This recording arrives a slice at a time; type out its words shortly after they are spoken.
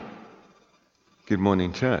Good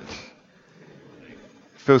morning, church.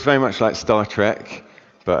 Feels very much like Star Trek,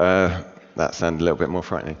 but that sounded a little bit more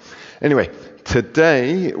frightening. Anyway,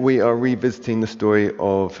 today we are revisiting the story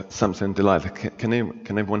of Samson and Delilah. Can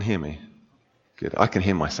everyone hear me? Good. I can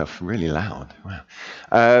hear myself really loud.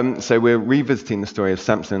 Wow. So we're revisiting the story of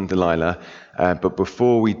Samson and Delilah. But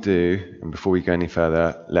before we do, and before we go any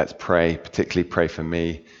further, let's pray. Particularly pray for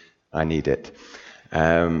me. I need it.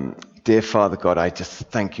 Dear Father God, I just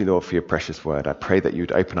thank you, Lord, for your precious word. I pray that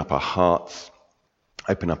you'd open up our hearts,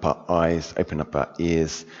 open up our eyes, open up our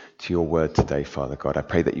ears to your word today, Father God. I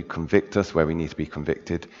pray that you convict us where we need to be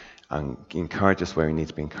convicted and encourage us where we need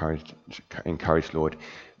to be encouraged, Lord.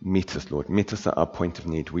 Meet us, Lord. Meet us at our point of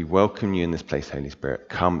need. We welcome you in this place, Holy Spirit.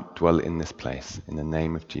 Come, dwell in this place. In the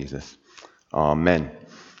name of Jesus. Amen.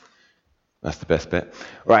 That's the best bit.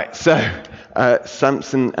 Right, so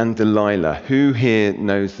Samson and Delilah. Who here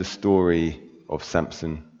knows the story of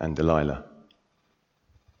Samson and Delilah?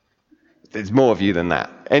 There's more of you than that.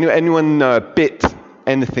 Anyone know a bit,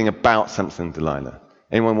 anything about Samson and Delilah?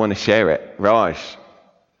 Anyone want to share it? Raj?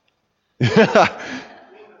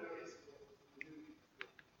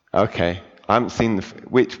 Okay, I haven't seen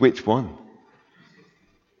which one?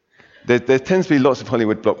 There tends to be lots of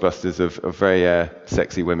Hollywood blockbusters of very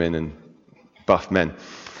sexy women and buff men.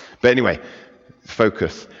 But anyway,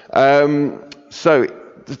 focus. So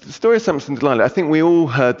the story of Samson and Delilah, I think we all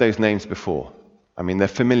heard those names before. I mean, they're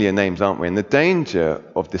familiar names, aren't we? And the danger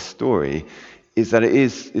of this story is that it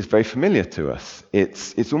is very familiar to us.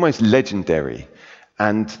 It's almost legendary.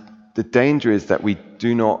 And the danger is that we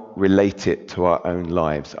do not relate it to our own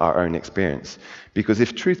lives, our own experience. Because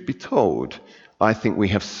if truth be told, I think we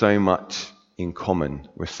have so much in common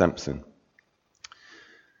with Samson.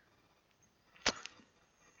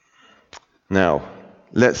 Now,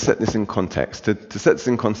 let's set this in context. To set this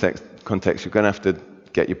in context, you're going to have to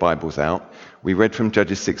get your Bibles out. We read from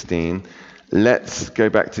Judges 16. Let's go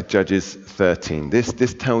back to Judges 13.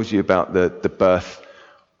 This tells you about the birth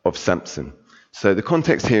of Samson. So the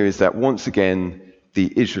context here is that once again,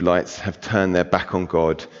 the Israelites have turned their back on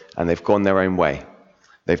God and they've gone their own way.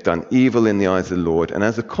 They've done evil in the eyes of the Lord. And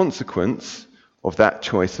as a consequence of that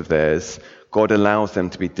choice of theirs, God allows them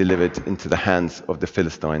to be delivered into the hands of the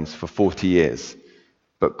Philistines for 40 years.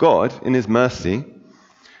 But God, in his mercy,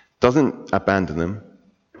 doesn't abandon them.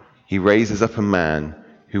 He raises up a man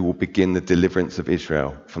who will begin the deliverance of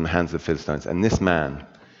Israel from the hands of the Philistines. And this man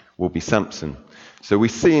will be Samson. So we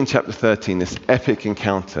see in chapter 13 this epic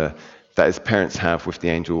encounter that his parents have with the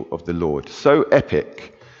angel of the Lord. So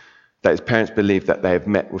epic that his parents believe that they have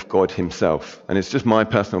met with God himself. And it's just my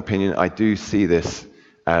personal opinion. I do see this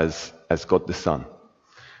as God the Son.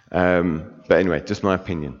 But anyway, just my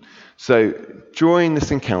opinion. So during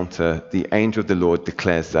this encounter, the angel of the Lord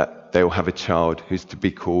declares that they will have a child who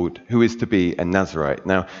is to be a Nazarite.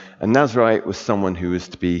 Now, a Nazarite was someone who was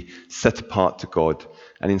to be set apart to God.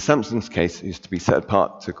 And in Samson's case, he was to be set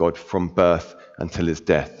apart to God from birth until his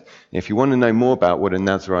death. And if you want to know more about what a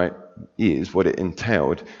Nazarite is, what it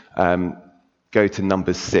entailed, go to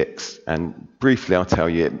Numbers 6. And briefly, I'll tell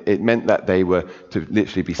you, it meant that they were to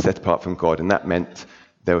literally be set apart from God. And that meant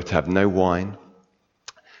they were to have no wine,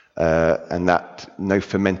 and that no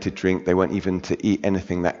fermented drink. They weren't even to eat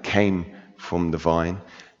anything that came from the vine.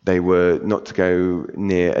 They were not to go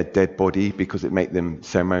near a dead body because it made them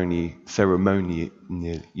ceremonial,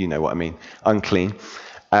 you know what I mean, unclean.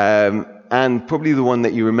 And probably the one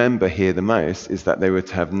that you remember here the most is that they were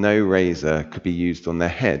to have no razor could be used on their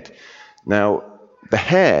head. Now, the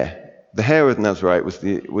hair of the Nazarite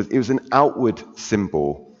was an outward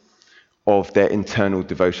symbol of their internal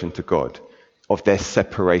devotion to God, of their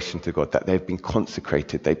separation to God, that they've been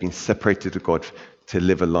consecrated, they've been separated to God to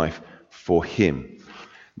live a life for him.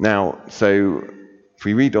 Now, so if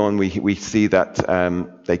we read on, we see that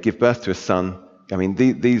they give birth to a son. I mean,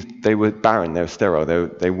 they were barren, they were sterile,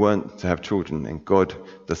 they weren't to have children, and God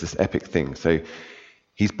does this epic thing. So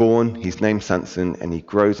he's born, he's named Samson, and he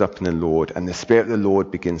grows up in the Lord, and the Spirit of the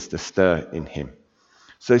Lord begins to stir in him.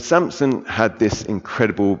 So Samson had this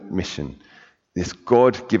incredible mission, this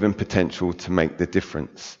God-given potential to make the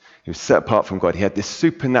difference. He was set apart from God. He had this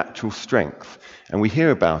supernatural strength, and we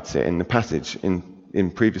hear about it in the passage,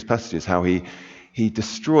 in previous passages, how he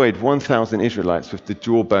destroyed 1,000 Israelites with the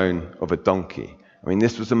jawbone of a donkey. I mean,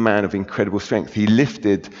 this was a man of incredible strength. He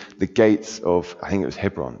lifted the gates of, I think it was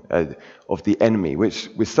Hebron, of the enemy, which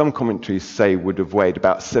with some commentaries say would have weighed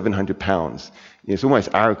about 700 pounds. It's almost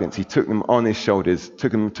arrogance. He took them on his shoulders,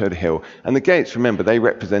 took them to the hill. And the gates, remember, they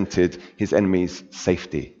represented his enemy's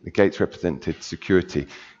safety. The gates represented security.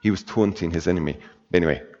 He was taunting his enemy.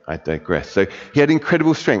 Anyway, I digress. So he had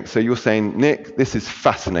incredible strength. So you're saying, Nick, this is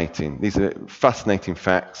fascinating. These are fascinating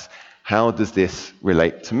facts. How does this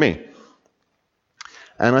relate to me?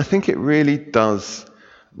 And I think it really does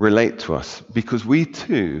relate to us because we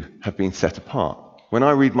too have been set apart. When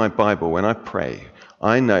I read my Bible, when I pray,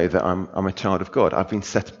 I know that I'm a child of God. I've been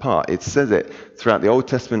set apart. It says it throughout the Old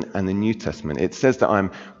Testament and the New Testament. It says that I'm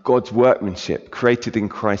God's workmanship, created in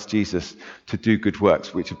Christ Jesus to do good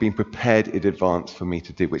works, which have been prepared in advance for me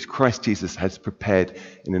to do, which Christ Jesus has prepared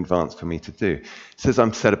in advance for me to do. It says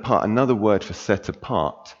I'm set apart. Another word for set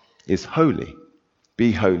apart is holy.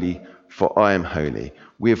 Be holy, for I am holy.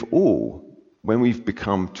 We have all, when we've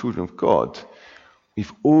become children of God,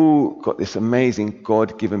 we've all got this amazing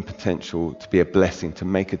God-given potential to be a blessing, to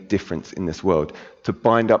make a difference in this world, to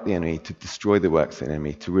bind up the enemy, to destroy the works of the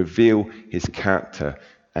enemy, to reveal his character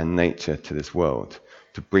and nature to this world,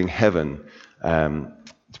 to bring heaven, the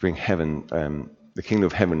kingdom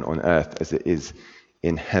of heaven on earth as it is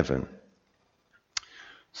in heaven.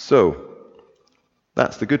 So,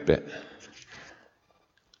 that's the good bit.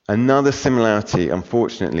 Another similarity,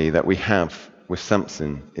 unfortunately, that we have with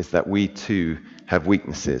Samson is that we too have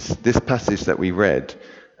weaknesses. This passage that we read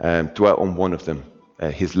dwelt on one of them,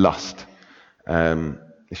 his lust.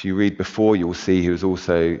 If you read before, you'll see he was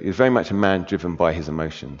very much a man driven by his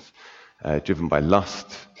emotions, driven by lust,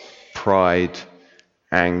 pride,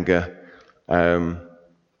 anger.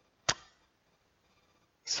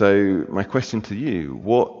 So my question to you,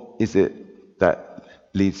 what is it that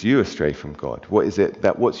leads you astray from God?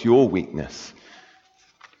 What's your weakness?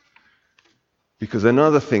 Because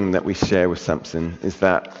another thing that we share with Samson is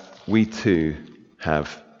that we too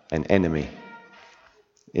have an enemy.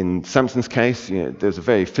 In Samson's case, there's a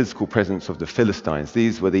very physical presence of the Philistines.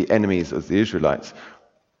 These were the enemies of the Israelites.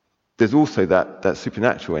 There's also that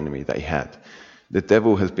supernatural enemy that he had. The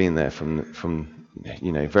devil has been there from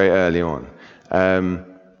very early on.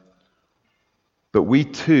 But we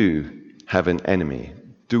too have an enemy.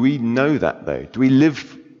 Do we know that though?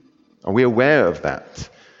 Are we aware of that?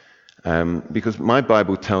 Because my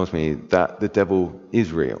Bible tells me that the devil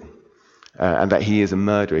is real and that he is a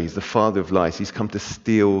murderer. He's the father of lies. He's come to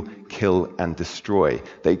steal, kill, and destroy.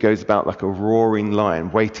 That he goes about like a roaring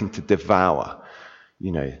lion waiting to devour.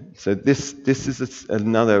 So this is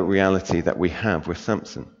another reality that we have with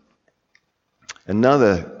Samson.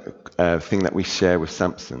 Another thing that we share with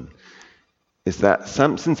Samson is that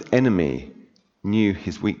Samson's enemy knew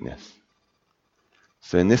his weakness.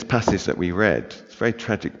 So in this passage that we read, it's a very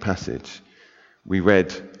tragic passage, we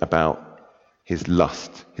read about his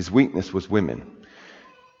lust. His weakness was women.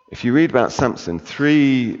 If you read about Samson,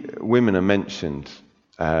 3 women are mentioned,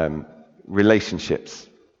 relationships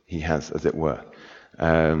he has, as it were.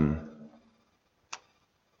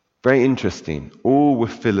 Very interesting. All were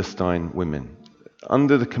Philistine women.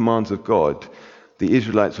 Under the commands of God, the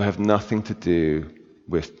Israelites will have nothing to do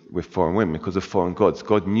with foreign women because of foreign gods.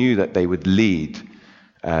 God knew that they would lead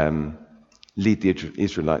the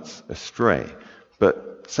Israelites astray.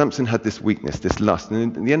 But Samson had this weakness, this lust,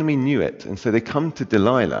 and the enemy knew it. And so they come to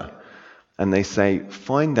Delilah and they say,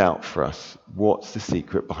 find out for us what's the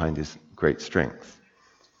secret behind his great strength.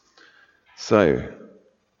 So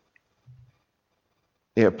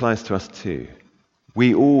it applies to us too.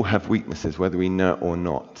 We all have weaknesses, whether we know it or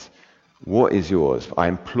not. What is yours? I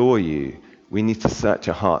implore you, we need to search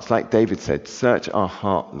our hearts. Like David said, search our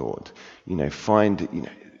heart, Lord. We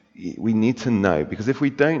need to know, because if we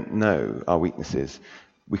don't know our weaknesses,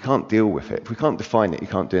 we can't deal with it. If we can't define it, you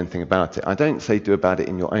can't do anything about it. I don't say do about it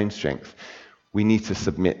in your own strength. We need to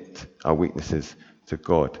submit our weaknesses to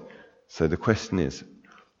God. So the question is,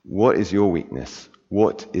 what is your weakness?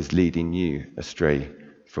 What is leading you astray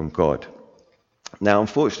from God? Now,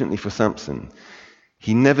 unfortunately for Samson,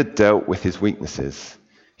 he never dealt with his weaknesses.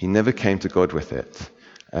 He never came to God with it.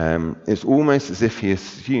 It's almost as if he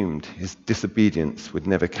assumed his disobedience would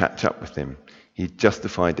never catch up with him. He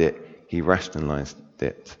justified it. He rationalized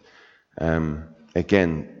it.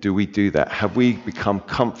 Again, do we do that? Have we become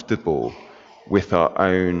comfortable with our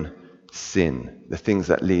own sin, the things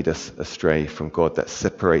that lead us astray from God, that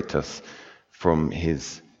separate us from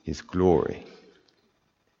his glory?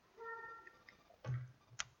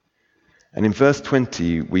 And in verse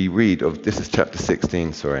 20, we read of, this is chapter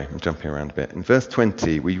 16, sorry, I'm jumping around a bit. In verse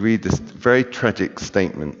 20, we read this very tragic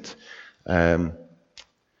statement. This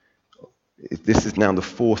is now the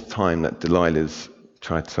 4th time that Delilah's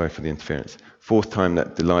tried to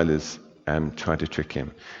trick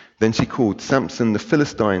him. Then she called, Samson, the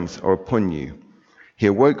Philistines are upon you. He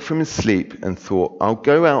awoke from his sleep and thought, I'll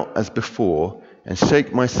go out as before and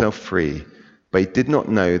shake myself free. But he did not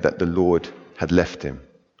know that the Lord had left him.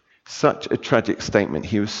 Such a tragic statement.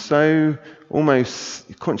 He was so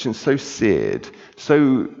almost conscience so seared,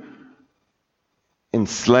 so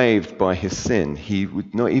enslaved by his sin, he was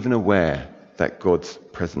not even aware that God's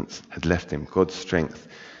presence had left him, God's strength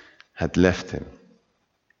had left him.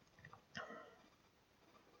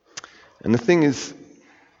 And the thing is,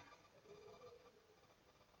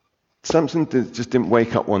 Samson just didn't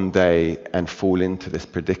wake up one day and fall into this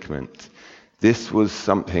predicament. This was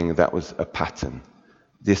something that was a pattern.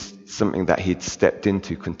 This something that he'd stepped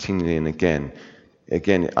into continually and again.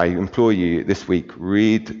 Again, I implore you this week,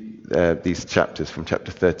 read these chapters from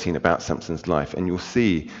chapter 13 about Samson's life, and you'll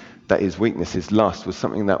see that his weakness, his lust, was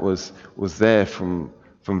something that was there from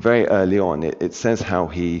very early on. It says how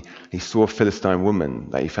he saw a Philistine woman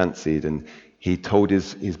that he fancied, and he told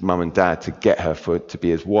his mum and dad to get her to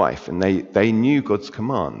be his wife, and they knew God's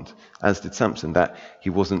command, as did Samson, that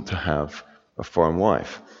he wasn't to have a foreign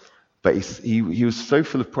wife. But he was so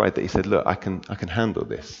full of pride that he said, look, I can handle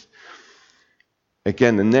this.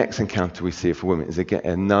 Again, the next encounter we see of a woman is again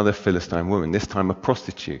another Philistine woman, this time a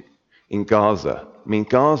prostitute in Gaza. I mean,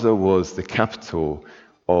 Gaza was the capital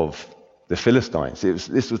of the Philistines.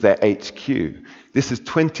 This was their HQ. This is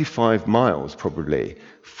 25 miles probably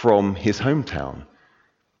from his hometown.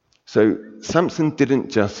 So Samson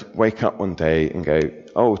didn't just wake up one day and go,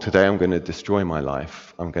 oh, today I'm going to destroy my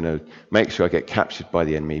life. I'm going to make sure I get captured by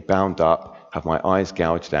the enemy, bound up, have my eyes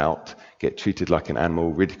gouged out, get treated like an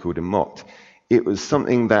animal, ridiculed and mocked. It was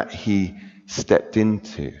something that he stepped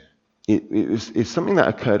into. It's something that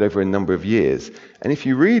occurred over a number of years. And if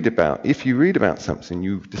you read about Samson,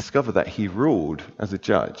 you discover that he ruled as a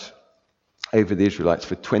judge over the Israelites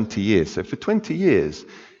for 20 years. So for 20 years,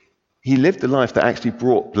 he lived a life that actually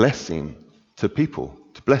brought blessing to people,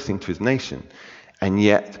 to blessing to his nation. And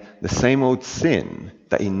yet, the same old sin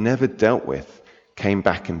that he never dealt with came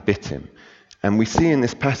back and bit him. And we see in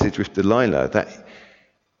this passage with Delilah that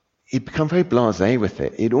he'd become very blasé with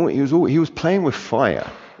it. He was playing with fire.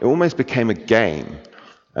 It almost became a game.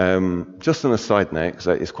 Just on a side note, because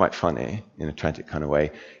it's quite funny in a tragic kind of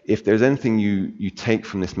way, if there's anything you take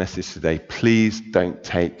from this message today, please don't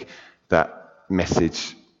take that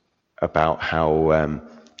message about how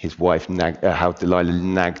his wife how Delilah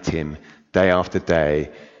nagged him day after day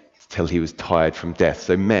till he was tired from death.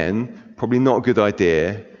 So men, probably not a good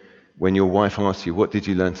idea when your wife asks you, what did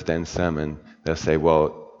you learn today in the sermon? They'll say,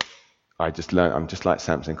 well, I'm just like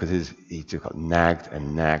Samson because he just got nagged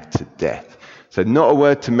and nagged to death. So not a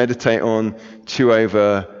word to meditate on, chew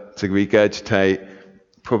over, to regurgitate.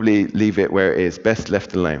 Probably leave it where it is. Best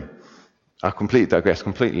left alone. I completely digress,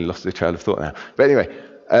 completely lost the trail of thought now. But anyway,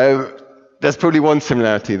 there's probably one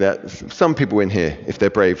similarity that some people in here, if they're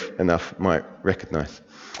brave enough, might recognize.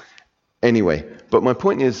 Anyway, but my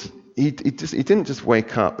point is, he didn't just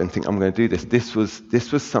wake up and think, I'm going to do this. This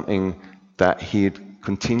was something that he had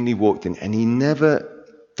continually walked in, and he never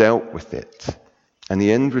dealt with it. And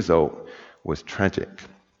the end result was tragic.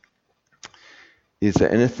 Is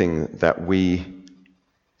there anything that we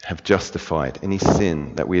have justified, any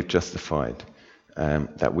sin that we have justified,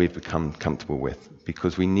 that we've become comfortable with?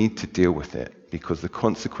 Because we need to deal with it, because the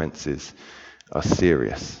consequences are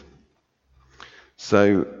serious.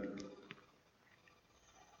 So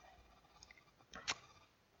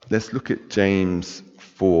let's look at James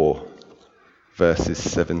 4, verses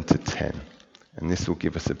 7 to 10. And this will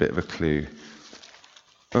give us a bit of a clue,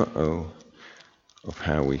 of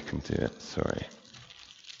how we can do it. Sorry.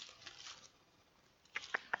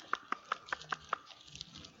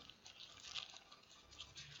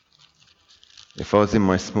 If I was in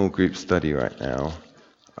my small group study right now,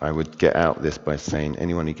 I would get out this by saying,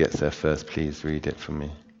 anyone who gets there first, please read it for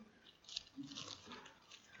me.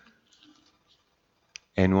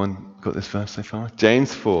 Anyone got this verse so far?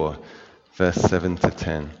 James 4, verse 7 to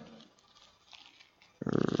 10.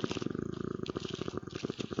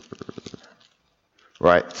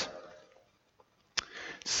 Right.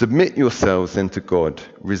 Submit yourselves then to God.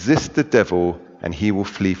 Resist the devil, and he will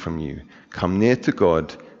flee from you. Come near to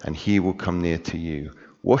God, and he will come near to you.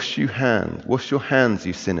 Wash your hands,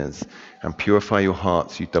 you sinners, and purify your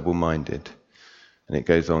hearts, you double-minded. And it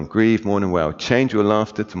goes on, grieve, mourn and wail. Change your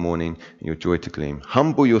laughter to mourning and your joy to gloom.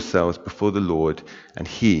 Humble yourselves before the Lord, and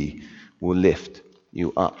he will lift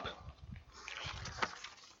you up.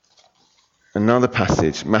 Another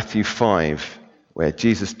passage, Matthew 5, where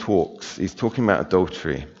Jesus talks. He's talking about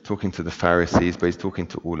adultery, talking to the Pharisees, but he's talking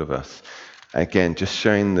to all of us. Again, just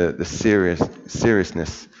showing the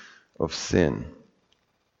seriousness of sin.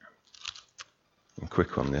 I'm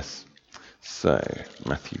quick on this. So,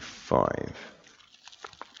 Matthew 5.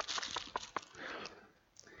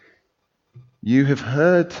 You have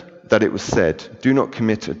heard that it was said, 'Do not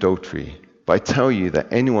commit adultery.' But I tell you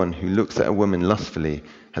that anyone who looks at a woman lustfully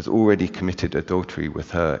has already committed adultery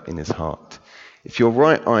with her in his heart. If your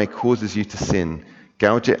right eye causes you to sin,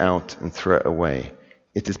 gouge it out and throw it away.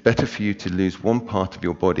 It is better for you to lose one part of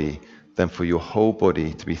your body than for your whole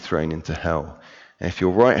body to be thrown into hell. And if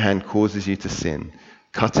your right hand causes you to sin,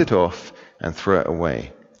 cut it off and throw it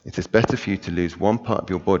away. It is better for you to lose one part of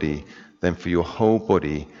your body than for your whole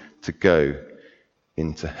body to go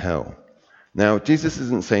into hell." Now, Jesus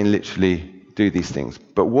isn't saying literally do these things,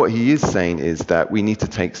 but what he is saying is that we need to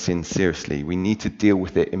take sin seriously. We need to deal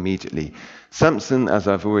with it immediately. Samson, as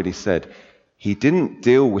I've already said, he didn't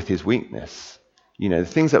deal with his weakness. The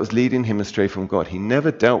things that was leading him astray from God, he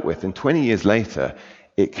never dealt with. And 20 years later,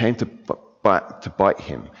 it came to bite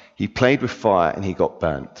him. He played with fire and he got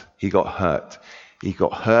burnt. He got hurt. He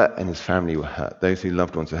got hurt and his family were hurt. Those who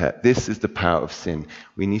loved ones were hurt. This is the power of sin.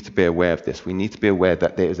 We need to be aware of this. We need to be aware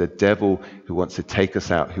that there is a devil who wants to take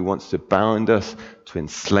us out, who wants to bound us, to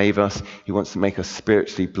enslave us. He wants to make us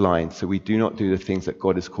spiritually blind so we do not do the things that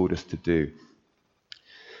God has called us to do.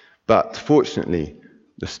 But fortunately,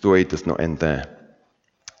 the story does not end there.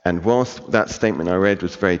 And whilst that statement I read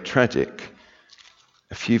was very tragic,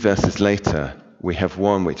 a few verses later, we have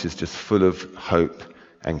one which is just full of hope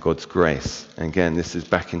and God's grace. And again, this is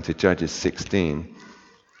back into Judges 16.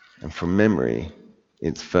 And from memory,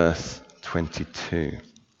 it's verse 22.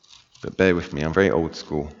 But bear with me, I'm very old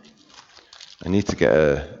school. I need to get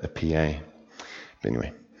a PA. But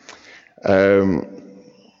anyway.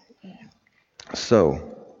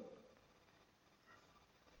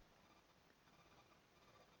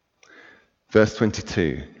 Verse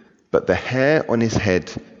 22. But the hair on his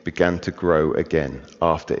head began to grow again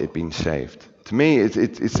after it had been shaved. To me,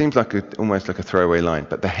 it seems like almost like a throwaway line,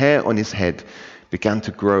 but the hair on his head began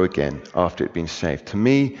to grow again after it had been shaved. To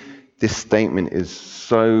me, this statement is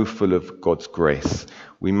so full of God's grace.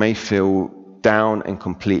 We may feel down and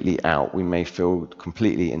completely out. We may feel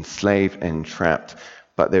completely enslaved and entrapped,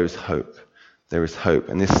 but there is hope. There is hope.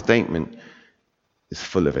 And this statement is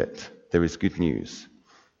full of it. There is good news.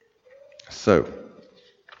 So,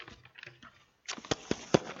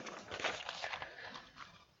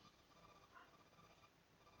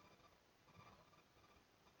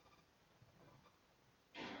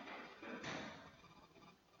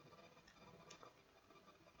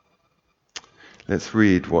 let's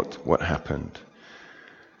read what happened.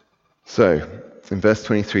 So, in verse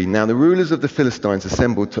 23, "Now the rulers of the Philistines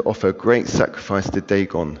assembled to offer a great sacrifice to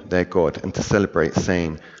Dagon, their god, and to celebrate,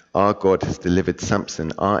 saying, 'Our God has delivered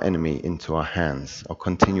Samson, our enemy, into our hands.'" I'll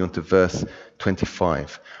continue on to verse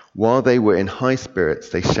 25. "While they were in high spirits,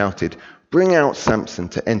 they shouted, 'Bring out Samson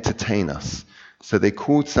to entertain us.' So they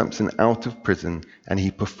called Samson out of prison, and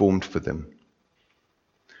he performed for them.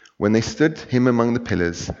 When they stood him among the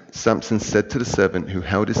pillars, Samson said to the servant who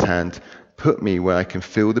held his hand, 'Put me where I can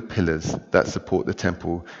feel the pillars that support the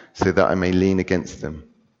temple, so that I may lean against them.'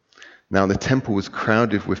 Now the temple was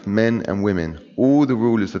crowded with men and women. All the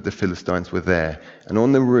rulers of the Philistines were there, and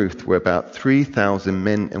on the roof were about 3,000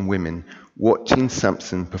 men and women watching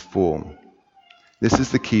Samson perform." This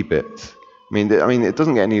is the key bit. I mean, it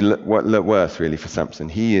doesn't get any worse really for Samson.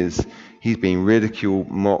 He's being ridiculed,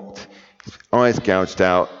 mocked, his eyes gouged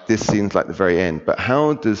out. This seems like the very end. But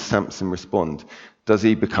how does Samson respond? Does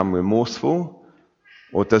he become remorseful,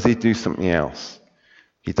 or does he do something else?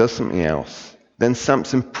 He does something else. "Then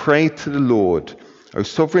Samson prayed to the Lord, 'O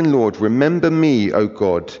sovereign Lord, remember me, O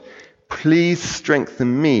God. Please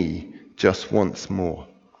strengthen me just once more.'"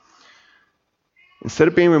 Instead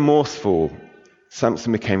of being remorseful,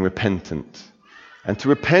 Samson became repentant. And to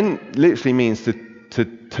repent literally means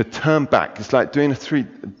to turn back. It's like doing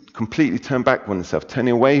completely turn back on yourself,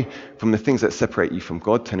 turning away from the things that separate you from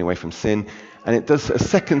God, turning away from sin. And it does a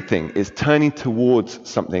second thing, is turning towards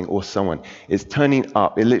something or someone. It's turning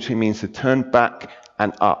up. It literally means to turn back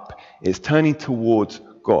and up. It's turning towards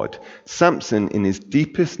God. Samson, in his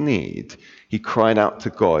deepest need, he cried out to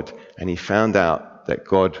God, and he found out that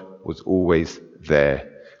God was always there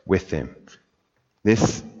with him.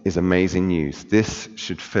 This is amazing news. This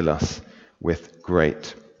should fill us with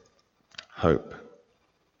great hope.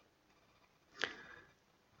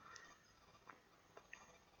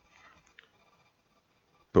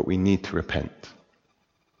 But we need to repent.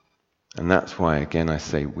 And that's why, again, I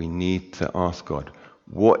say we need to ask God,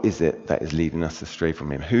 what is it that is leading us astray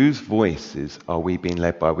from him? Whose voices are we being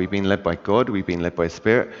led by? Are we being led by God? Are we being led by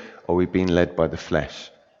Spirit? Or are we being led by the flesh?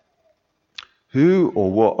 Who or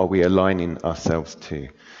what are we aligning ourselves to?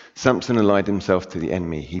 Samson aligned himself to the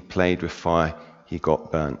enemy. He played with fire. He got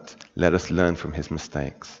burnt. Let us learn from his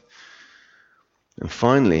mistakes. And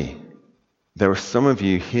finally, There are some of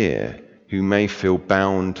you here who may feel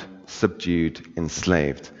bound, subdued,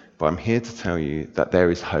 enslaved, but I'm here to tell you that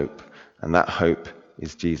there is hope, and that hope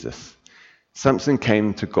is Jesus. Samson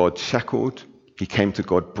came to God shackled, he came to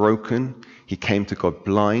God broken, he came to God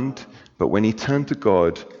blind, but when he turned to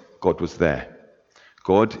God, God was there.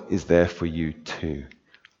 God is there for you too.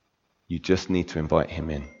 You just need to invite him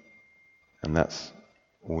in. And that's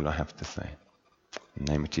all I have to say. In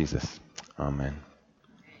the name of Jesus, amen.